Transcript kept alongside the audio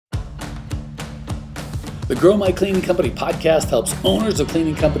The Grow My Cleaning Company podcast helps owners of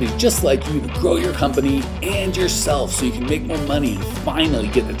cleaning companies just like you to grow your company and yourself so you can make more money and finally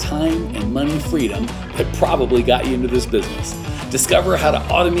get the time and money freedom that probably got you into this business. Discover how to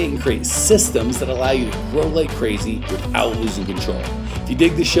automate and create systems that allow you to grow like crazy without losing control. If you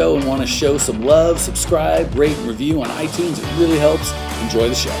dig the show and want to show some love, subscribe, rate, and review on iTunes. It really helps. Enjoy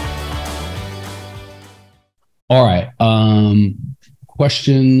the show. All right.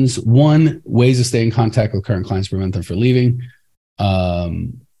 Questions. 1, ways to stay in contact with current clients to prevent them from leaving. All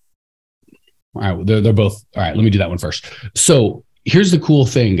right. They're both. All right. Let me do that one first. So here's the cool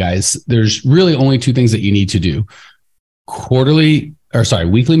thing, guys. There's really only 2 things that you need to do. Weekly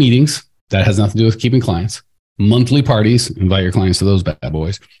meetings. That has nothing to do with keeping clients. Monthly parties. Invite your clients to those bad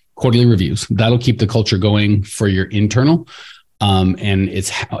boys. Quarterly reviews. That'll keep the culture going for your internal. And it's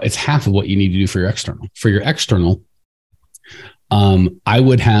half of what you need to do for your external. For your external, I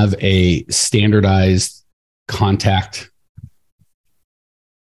would have a standardized contact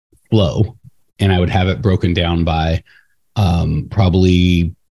flow, and I would have it broken down by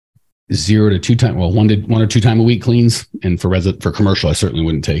probably 0 to 2 times. Well, 1 or 2 time a week cleans, and for commercial, I certainly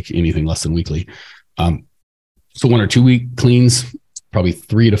wouldn't take anything less than weekly. So 1 or 2 week cleans, probably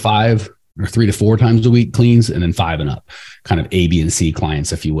 3 to 5 or 3 to 4 times a week cleans, and then 5 and up, kind of A, B, and C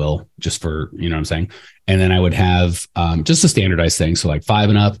clients, if you will, just for, you know what I'm saying? And then I would have just a standardized thing. So like 5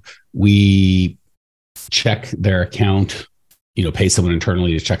 and up, we check their account, pay someone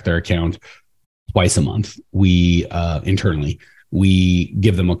internally to check their account twice a month. We internally, we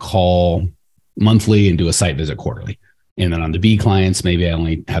give them a call monthly and do a site visit quarterly. And then on the B clients, maybe I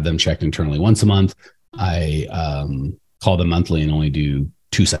only have them checked internally once a month. I call them monthly and only do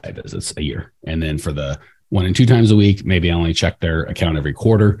 2 site visits a year. And then for the 1 and 2 times a week, maybe I only check their account every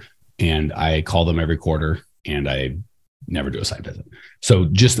quarter, and I call them every quarter, and I never do a site visit. So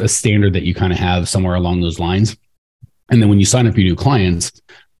just a standard that you kind of have somewhere along those lines. And then when you sign up your new clients,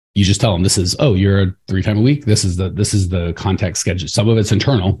 you just tell them this is, you're a 3 time a week. This is the contact schedule. Some of it's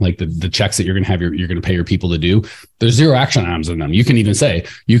internal, like the checks that you're going to have, you're going to pay your people to do. There's 0 action items in them. You can even say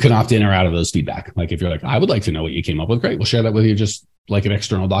you can opt in or out of those feedback. Like if you're like, I would like to know what you came up with. Great. We'll share that with you just like an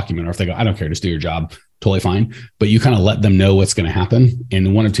external document. Or if they go, I don't care, just do your job. Totally fine. But you kind of let them know what's going to happen.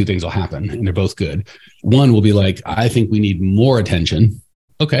 And 1 of 2 things will happen, and they're both good. 1 will be like, I think we need more attention.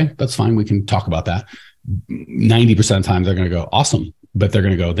 Okay, that's fine. We can talk about that. 90% of the time they're going to go, awesome. But they're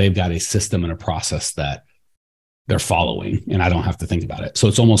going to go, they've got a system and a process that they're following, and I don't have to think about it. So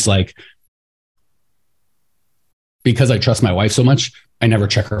it's almost like, because I trust my wife so much, I never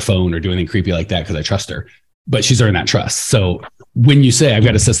check her phone or do anything creepy like that because I trust her, but she's earned that trust. So when you say I've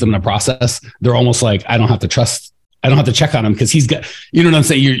got a system and a process, they're almost like, I don't have to check on him because he's got, you know what I'm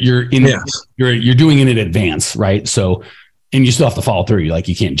saying? You're doing it in advance, right? So, and you still have to follow through.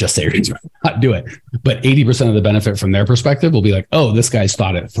 You can't just say you're going to not do it. But 80% of the benefit from their perspective will be like, oh, this guy's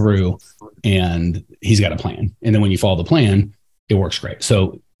thought it through and he's got a plan. And then when you follow the plan, it works great.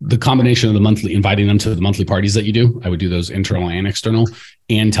 So the combination of the monthly, inviting them to the monthly parties that you do, I would do those internal and external,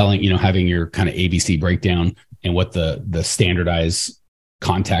 and telling, having your kind of ABC breakdown and what the standardized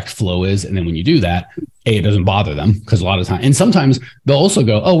contact flow is. And then when you do that, it doesn't bother them, because a lot of time, and sometimes they'll also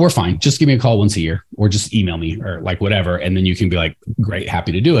go, oh, we're fine. Just give me a call once a year, or just email me, or like whatever. And then you can be like, great,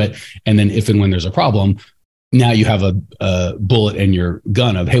 happy to do it. And then if and when there's a problem, now you have a bullet in your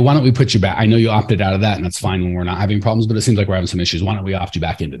gun of, hey, why don't we put you back? I know you opted out of that, and that's fine when we're not having problems, but it seems like we're having some issues. Why don't we opt you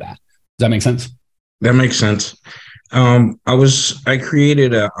back into that? Does that make sense? That makes sense. I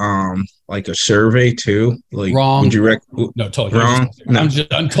created a survey too. Like, wrong. Would you no, totally wrong?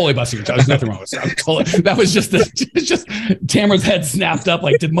 I'm totally busting your chops. There's nothing wrong with it. That was just Tamara's head snapped up.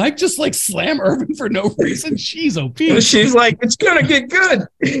 Like, did Mike just slam Urban for no reason? She's OP. She's like, it's gonna get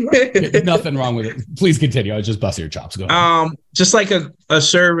good. Nothing wrong with it. Please continue. I was just busting your chops. Go ahead. Just like a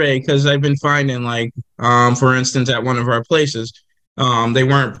survey, because I've been finding, for instance, at one of our places, they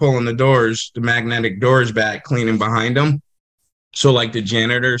weren't pulling the magnetic doors back, cleaning behind them. So the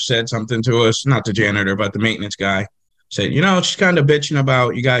janitor said something to us, not the janitor, but the maintenance guy said, she's kind of bitching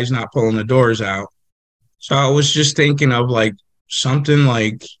about you guys not pulling the doors out. So I was just thinking of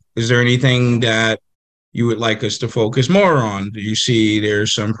something is there anything that you would like us to focus more on? Do you see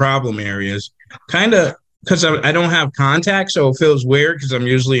there's some problem areas? Kind of, because I don't have contact, so it feels weird because I'm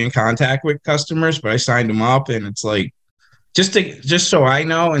usually in contact with customers, but I signed them up, and it's just so I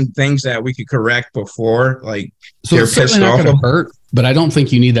know, and things that we could correct before, so they're it's certainly not going to hurt, but I don't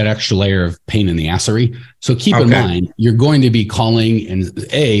think you need that extra layer of pain in the assery. So keep in mind, you're going to be calling,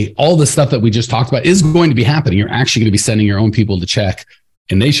 and all the stuff that we just talked about is going to be happening. You're actually going to be sending your own people to check,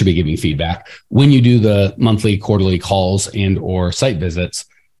 and they should be giving feedback. When you do the monthly, quarterly calls and or site visits,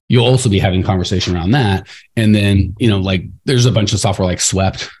 you'll also be having conversation around that. And then, like there's a bunch of software like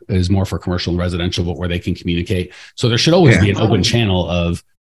Swept is more for commercial and residential, but where they can communicate. So there should always be an open channel of,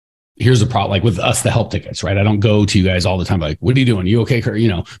 here's a problem, like with us, the help tickets, right? I don't go to you guys all the time, like, what are you doing? You okay?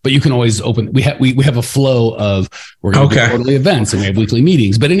 But you can always open, we have a flow of, we're going to do quarterly events and we have weekly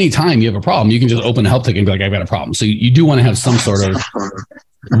meetings, but anytime you have a problem, you can just open a help ticket and be like, I've got a problem. So you do want to have some sort of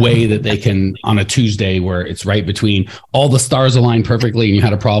way that they can, on a Tuesday where it's right between all the stars aligned perfectly and you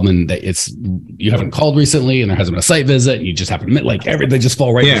had a problem and that you haven't called recently and there hasn't been a site visit and you just happen to they just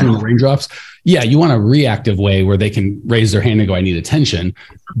fall right between the raindrops. Yeah. You want a reactive way where they can raise their hand and go, I need attention.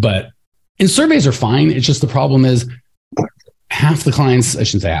 And surveys are fine. It's just the problem is half the clients, I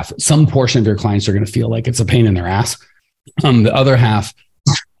shouldn't say half, some portion of your clients are going to feel like it's a pain in their ass. The other half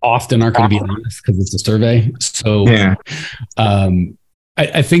often aren't going to be honest because it's a survey. So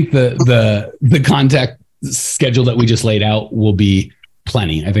I think the contact schedule that we just laid out will be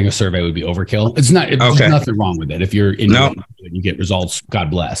plenty. I think a survey would be overkill. There's nothing wrong with it. If you're in and you get results,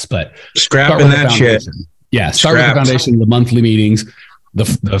 God bless. But scrapping that shit. Yeah, start with the foundation, the monthly meetings,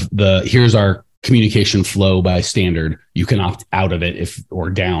 the here's our communication flow by standard. You can opt out of it or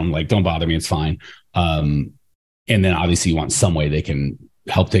down. Like, don't bother me, it's fine. And then obviously you want some way they can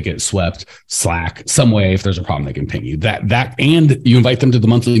help ticket, Swept, Slack, some way if there's a problem they can ping you. That and you invite them to the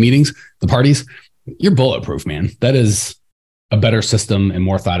monthly meetings, the parties. You're bulletproof, man. That is a better system and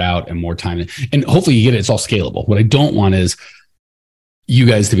more thought out and more time. And hopefully you get it. It's all scalable. What I don't want is you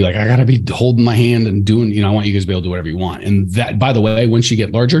guys to be like, I got to be holding my hand and doing, I want you guys to be able to do whatever you want. And that, by the way, once you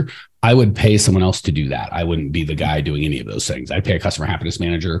get larger, I would pay someone else to do that. I wouldn't be the guy doing any of those things. I'd pay a customer happiness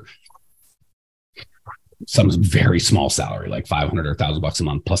manager some very small salary, like $500 or $1,000 a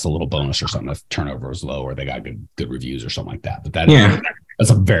month, plus a little bonus or something if turnover was low or they got good reviews or something like that. But that's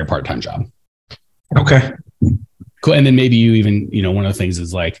a very part-time job. Okay. Cool. And then maybe you even, one of the things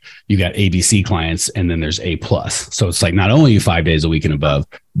is like you got ABC clients and then there's A+. So it's like not only you 5 days a week and above,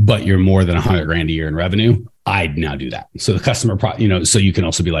 but you're more than $100,000 a year in revenue. I'd now do that. So the customer, so you can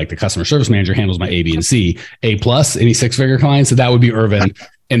also be like the customer service manager handles my A, B, and C. A+, any 6-figure clients. So that would be Irvin.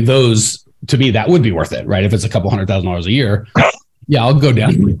 And those, to me, that would be worth it, right? If it's a couple $100,000 a year, yeah, I'll go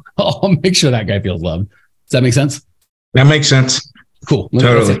down. I'll make sure that guy feels loved. Does that make sense? That makes sense. Cool.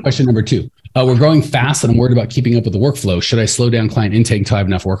 Let's say question number 2. We're growing fast and I'm worried about keeping up with the workflow. Should I slow down client intake until I have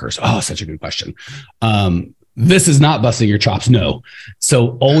enough workers? Oh, such a good question. This is not busting your chops. No.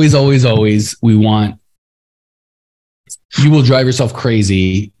 So always, we want, you will drive yourself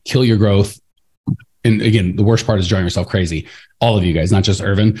crazy, kill your growth. And again, the worst part is driving yourself crazy. All of you guys, not just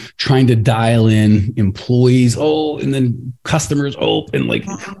Irvin, trying to dial in employees, and then customers, and like,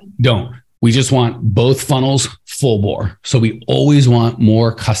 don't. We just want both funnels full bore. So we always want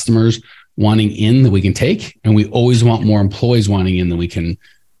more customers wanting in than we can take. And we always want more employees wanting in than we can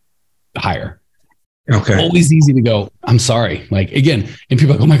hire. Okay. Always easy to go, I'm sorry. Like, again, and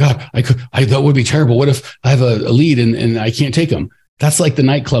people are like, oh my God, that would be terrible. What if I have a lead and I can't take them? That's like the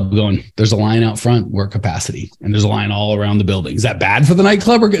nightclub going, there's a line out front, work capacity, and there's a line all around the building. Is that bad for the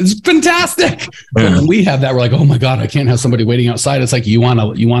nightclub? It's fantastic. But when we have that, we're like, oh my God, I can't have somebody waiting outside. It's like, you want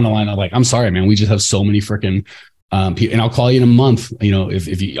to line up. Like, I'm sorry, man. We just have so many freaking people, and I'll call you in a month,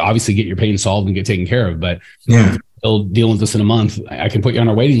 if you obviously get your pain solved and get taken care of, but if you're still dealing with this in a month, I can put you on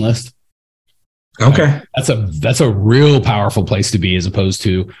our waiting list. Okay. That's a real powerful place to be, as opposed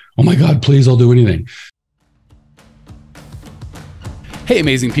to, oh my God, please, I'll do anything. Hey,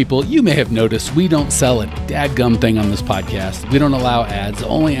 amazing people, you may have noticed we don't sell a dadgum thing on this podcast. We don't allow ads. The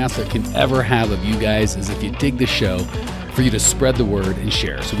only ask I can ever have of you guys is if you dig the show, for you to spread the word and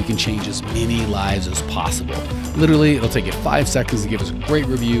share so we can change as many lives as possible. Literally, it'll take you 5 seconds to give us a great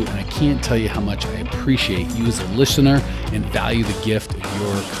review, and I can't tell you how much I appreciate you as a listener and value the gift of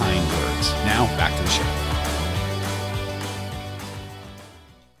your kind words. Now, back to the show.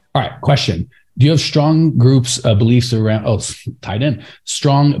 All right, question. Do you have strong groups, beliefs around, tied in,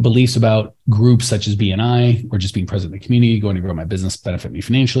 strong beliefs about groups such as BNI or just being present in the community, going to grow my business, benefit me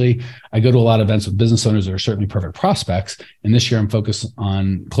financially? I go to a lot of events with business owners that are certainly perfect prospects. And this year I'm focused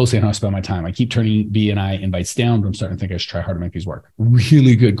closely on how I spend my time. I keep turning BNI invites down, but I'm starting to think I should try hard to make these work.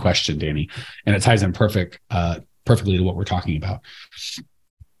 Really good question, Danny. And it ties in perfectly to what we're talking about.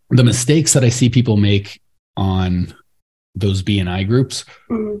 The mistakes that I see people make on those BNI groups,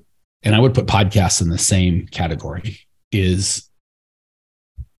 and I would put podcasts in the same category, is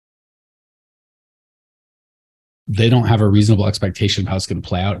they don't have a reasonable expectation of how it's going to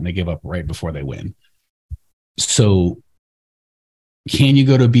play out and they give up right before they win. So can you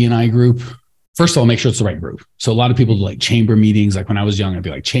go to a BNI group first of all, make sure it's the right group. So a lot of people do like chamber meetings. Like when I was young, I'd be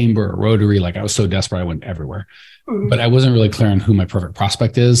like chamber or Rotary. Like I was so desperate, I went everywhere. But I wasn't really clear on who my perfect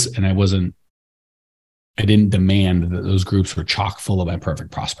prospect is. And I didn't demand that those groups were chock full of my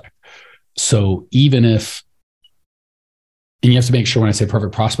perfect prospect. So even if, and you have to make sure when I say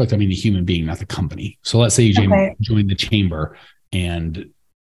perfect prospect, I mean the human being, not the company. So let's say you joined the chamber and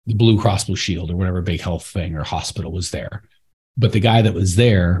the Blue Cross Blue Shield or whatever big health thing or hospital was there. But the guy that was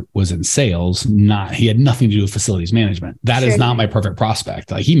there was in sales, he had nothing to do with facilities management. That is not my perfect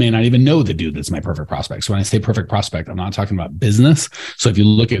prospect. Like he may not even know the dude that's my perfect prospect. So when I say perfect prospect, I'm not talking about business. So if you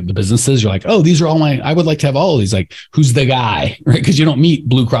look at the businesses, you're like, oh, these are all I would like to have all of these. Like, who's the guy, right? Because you don't meet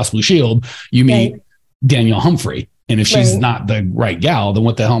Blue Cross Blue Shield, you meet Danielle Humphrey. And if she's not the right gal, then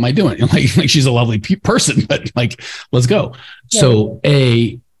what the hell am I doing? Like she's a lovely person, but like, let's go. So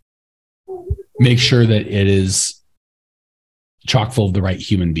make sure that it is chock full of the right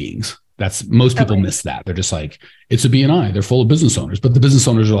human beings. That's most people miss that. They're just like, it's a BNI. They're full of business owners, but the business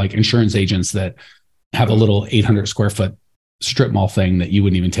owners are like insurance agents that have a little 800 square foot strip mall thing that you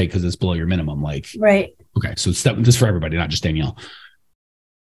wouldn't even take because it's below your minimum. Like, okay. So this is for everybody, not just Danielle.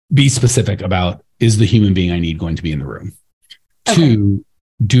 Be specific about, is the human being I need going to be in the room? 2,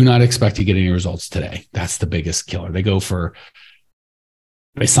 do not expect to get any results today. That's the biggest killer. They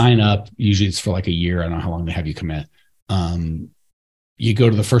sign up. Usually it's for like a year. I don't know how long they have you commit. You go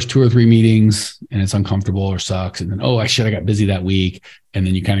to the first 2 or 3 meetings and it's uncomfortable or sucks. And then, I got busy that week. And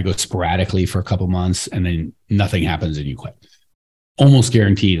then you kind of go sporadically for a couple months and then nothing happens and you quit. Almost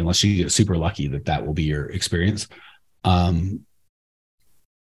guaranteed, unless you get super lucky, that will be your experience. There's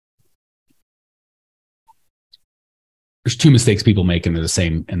 2 mistakes people make and they're the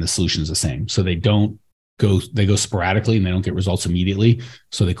same and the solution is the same. So they go sporadically and they don't get results immediately.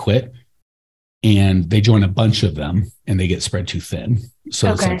 So they quit. And they join a bunch of them and they get spread too thin.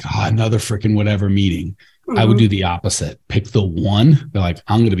 So it's like, another freaking whatever meeting. I would do the opposite. Pick the one. They're like,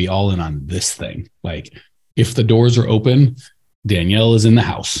 I'm going to be all in on this thing. Like if the doors are open, Danielle is in the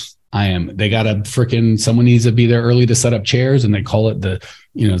house. They got someone needs to be there early to set up chairs and they call it on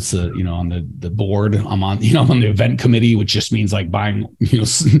the board. I'm on the event committee, which just means like buying, going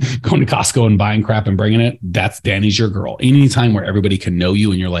to Costco and buying crap and bringing it. That's Danny's your girl. Anytime where everybody can know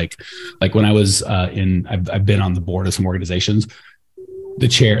you and you're like when I was I've been on the board of some organizations, the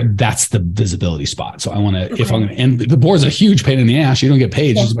chair, that's the visibility spot. So I want to, and the board's a huge pain in the ass. You don't get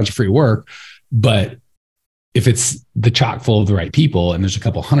paid, it's just a bunch of free work. But if it's the chock full of the right people and there's a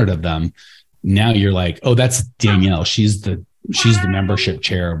couple hundred of them, now you're like, oh, that's Danielle. She's the membership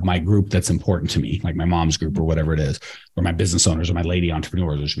chair of my group that's important to me, like my mom's group or whatever it is, or my business owners or my lady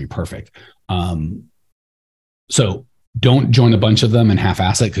entrepreneurs, which would be perfect. So don't join a bunch of them and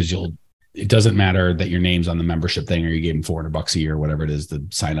half-ass it because it doesn't matter that your name's on the membership thing or you gave them $400 a year, whatever it is to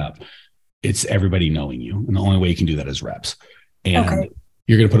sign up. It's everybody knowing you. And the only way you can do that is reps. And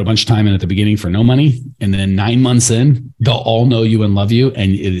you're going to put a bunch of time in at the beginning for no money. And then 9 months in, they'll all know you and love you.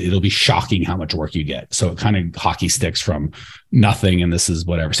 And it'll be shocking how much work you get. So it kind of hockey sticks from nothing. And this is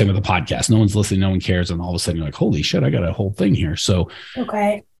whatever. Same with the podcast. No one's listening. No one cares. And all of a sudden you're like, holy shit, I got a whole thing here. So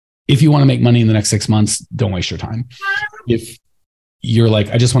if you want to make money in the next 6 months, don't waste your time. If you're like,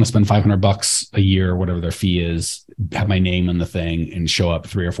 I just want to spend $500 a year, whatever their fee is, have my name in the thing and show up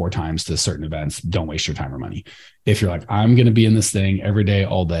 3 or 4 times to certain events, don't waste your time or money. If you're like, I'm going to be in this thing every day,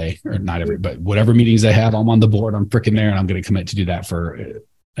 all day, or not every, but whatever meetings I have, I'm on the board, I'm freaking there and I'm going to commit to do that for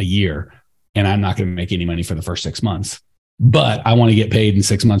a year. And I'm not going to make any money for the first 6 months, but I want to get paid in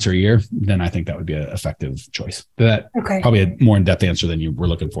 6 months or a year, then I think that would be an effective choice. That probably a more in-depth answer than you were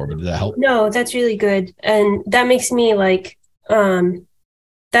looking for, but did that help? No, that's really good. And that makes me like, that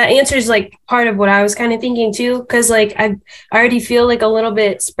answers like part of what I was kind of thinking too. Cause like, I already feel like a little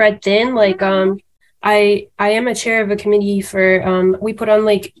bit spread thin. Like, I am a chair of a committee for, we put on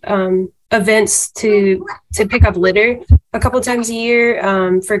like, events to pick up litter a couple of times a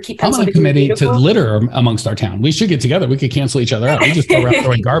year, for keep. I'm on a committee to litter amongst our town. We should get together. We could cancel each other out. We just go around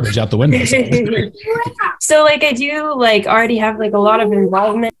throwing garbage out the window. So like, I do like already have like a lot of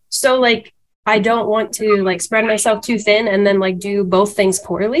involvement. So like, I don't want to like spread myself too thin and then like do both things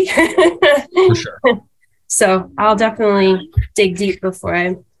poorly. For sure. So I'll definitely dig deep before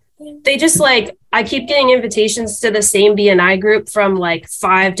I keep getting invitations to the same BNI group from like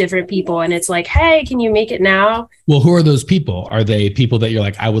 5 different people. And it's like, hey, can you make it now? Well, who are those people? Are they people that you're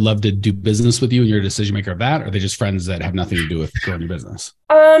like, I would love to do business with you and you're a decision maker of that? Or are they just friends that have nothing to do with growing your business?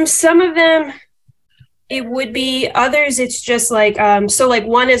 Some of them, it would be. Others, it's just like, so like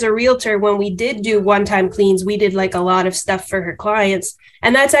one is a realtor. When we did do one-time cleans, we did like a lot of stuff for her clients.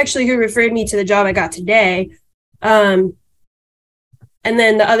 And that's actually who referred me to the job I got today. And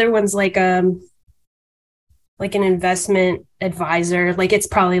then the other one's like an investment advisor. Like it's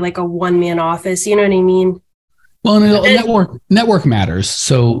probably like a one-man office. You know what I mean? Well, and network matters.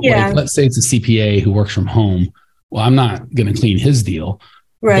 So like, let's say it's a CPA who works from home. Well, I'm not going to clean his deal.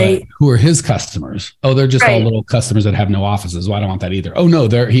 Right. But who are his customers? Oh, they're just all little customers that have no offices. Well, I don't want that either. Oh no,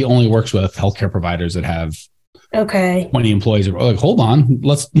 he only works with healthcare providers that have 20 employees. Like, hold on,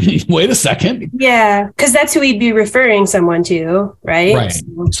 let's wait a second. Yeah, because that's who he'd be referring someone to, right? Right.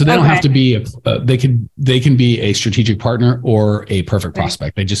 So they don't have to be. They can be a strategic partner or a perfect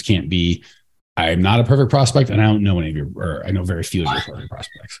prospect. They just can't be. I'm not a perfect prospect, and I don't know any of your, or I know very few of your perfect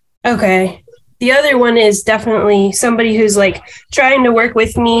prospects. Okay. The other one is definitely somebody who's like trying to work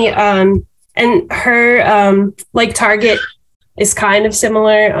with me. And her like target is kind of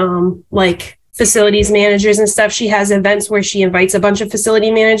similar, like facilities managers and stuff. She has events where she invites a bunch of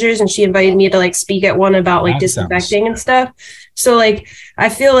facility managers, and she invited me to like speak at one about like disinfecting and stuff. So like, I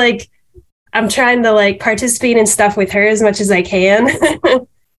feel like I'm trying to like participate in stuff with her as much as I can.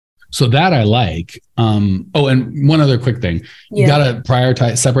 So that I like. Oh, and one other quick thing. You got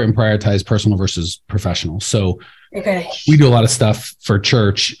to separate and prioritize personal versus professional. So we do a lot of stuff for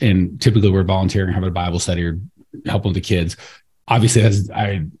church, and typically we're volunteering, having a Bible study or helping with the kids. Obviously, I've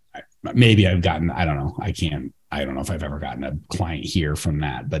gotten, I don't know. I don't know if I've ever gotten a client here from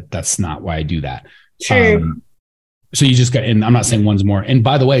that, but that's not why I do that. Sure. So you just got, and I'm not saying one's more, and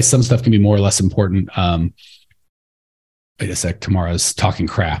by the way, some stuff can be more or less important. Wait a sec. Tamara's talking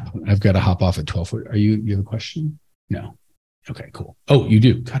crap. I've got to hop off at 12. You have a question? No. Okay, cool. Oh, you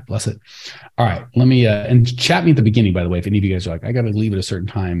do. God bless it. All right. Let me, and chat me at the beginning, by the way, if any of you guys are like, I got to leave at a certain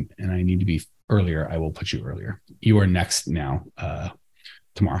time and I need to be earlier, I will put you earlier. You are next now,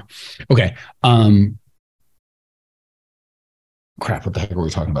 Tamara. Okay. Crap. What the heck are we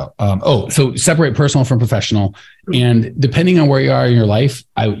talking about? So separate personal from professional, and depending on where you are in your life,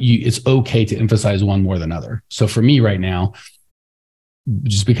 it's okay to emphasize one more than other. So for me right now,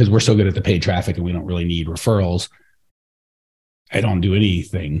 just because we're so good at the paid traffic and we don't really need referrals, I don't do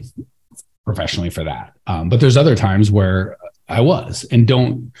anything professionally for that. But there's other times where I was, and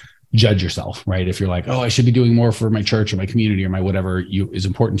don't judge yourself, right? If you're like, oh, I should be doing more for my church or my community or my whatever is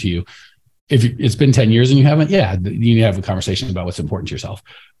important to you. If it's been 10 years and you haven't, you need to have a conversation about what's important to yourself.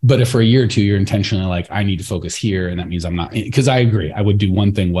 But if for a year or two, you're intentionally like, I need to focus here, and that means I'm not, because I agree, I would do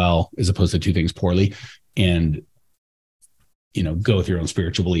one thing well as opposed to two things poorly, and, go with your own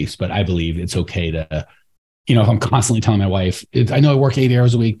spiritual beliefs. But I believe it's okay to, if I'm constantly telling my wife, I know I work 80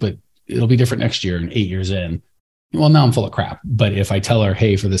 hours a week, but it'll be different next year and 8 years in. Well, now I'm full of crap. But if I tell her,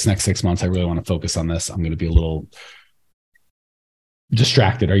 hey, for this next 6 months, I really want to focus on this, I'm going to be a little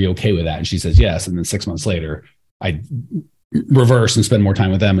distracted. Are you okay with that? And she says yes. And then 6 months later, I reverse and spend more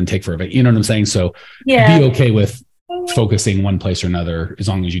time with them and take forever. You know what I'm saying? So be okay with focusing one place or another, as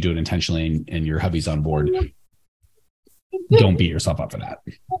long as you do it intentionally and your hubby's on board. Don't beat yourself up for that.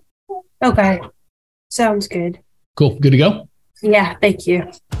 Okay. Sounds good. Cool. Good to go? Yeah. Thank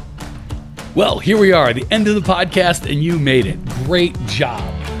you. Well, here we are at the end of the podcast, and you made it. Great job.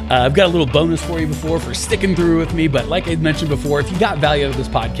 I've got a little bonus for you for sticking through with me. But like I mentioned before, if you got value out of this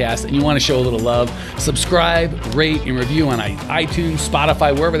podcast and you want to show a little love, subscribe, rate, and review on iTunes,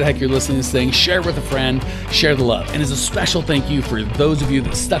 Spotify, wherever the heck you're listening to this thing. Share it with a friend. Share the love. And as a special thank you for those of you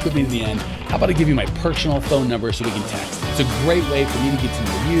that stuck with me to the end, how about I give you my personal phone number so we can text? It's a great way for me to get to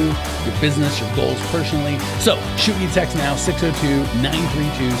know you, your business, your goals personally. So shoot me a text now,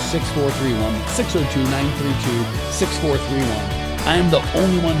 602-932-6431, 602-932-6431. I am the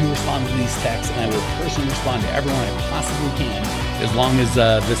only one who responds to these texts, and I will personally respond to everyone I possibly can, as long as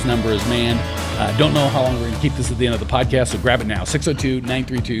this number is manned. Don't know how long we're going to keep this at the end of the podcast, so grab it now,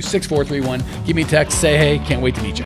 602-932-6431. Give me a text, say hey, can't wait to meet you.